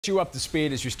You up to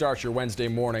speed as you start your Wednesday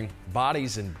morning.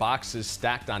 Bodies in boxes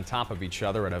stacked on top of each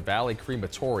other at a Valley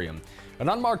crematorium. An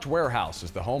unmarked warehouse is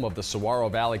the home of the Saguaro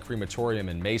Valley Crematorium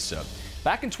in Mesa.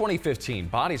 Back in 2015,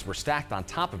 bodies were stacked on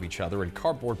top of each other in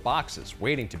cardboard boxes,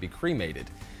 waiting to be cremated.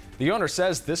 The owner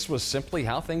says this was simply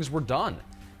how things were done.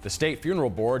 The State Funeral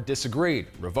Board disagreed,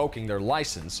 revoking their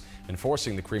license and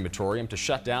forcing the crematorium to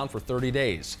shut down for 30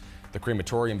 days. The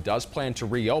crematorium does plan to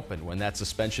reopen when that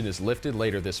suspension is lifted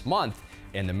later this month,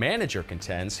 and the manager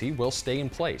contends he will stay in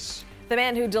place. The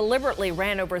man who deliberately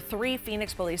ran over 3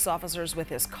 Phoenix police officers with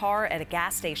his car at a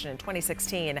gas station in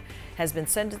 2016 has been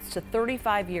sentenced to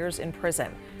 35 years in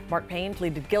prison. Mark Payne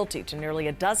pleaded guilty to nearly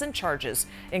a dozen charges,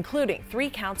 including 3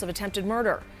 counts of attempted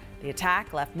murder. The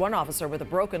attack left 1 officer with a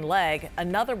broken leg,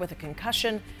 another with a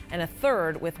concussion, and a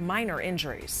 3rd with minor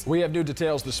injuries. We have new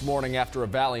details this morning after a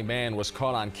Valley man was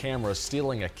caught on camera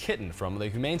stealing a kitten from the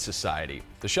Humane Society.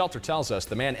 The shelter tells us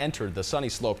the man entered the Sunny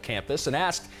Slope campus and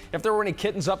asked if there were any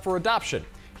kittens up for adoption.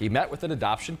 He met with an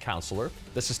adoption counselor.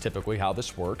 This is typically how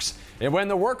this works. And when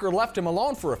the worker left him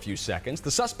alone for a few seconds, the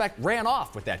suspect ran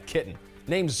off with that kitten,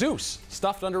 named Zeus,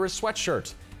 stuffed under his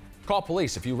sweatshirt. Call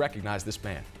police if you recognize this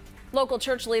man. Local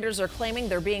church leaders are claiming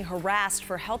they're being harassed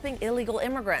for helping illegal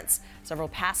immigrants. Several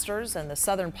pastors and the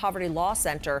Southern Poverty Law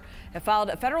Center have filed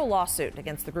a federal lawsuit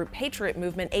against the group Patriot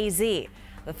Movement AZ. The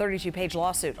 32-page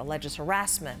lawsuit alleges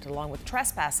harassment along with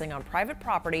trespassing on private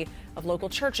property of local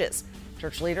churches.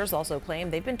 Church leaders also claim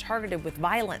they've been targeted with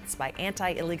violence by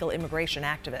anti-illegal immigration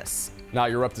activists. Now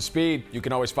you're up to speed. You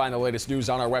can always find the latest news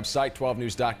on our website,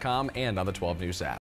 12news.com, and on the 12 News app.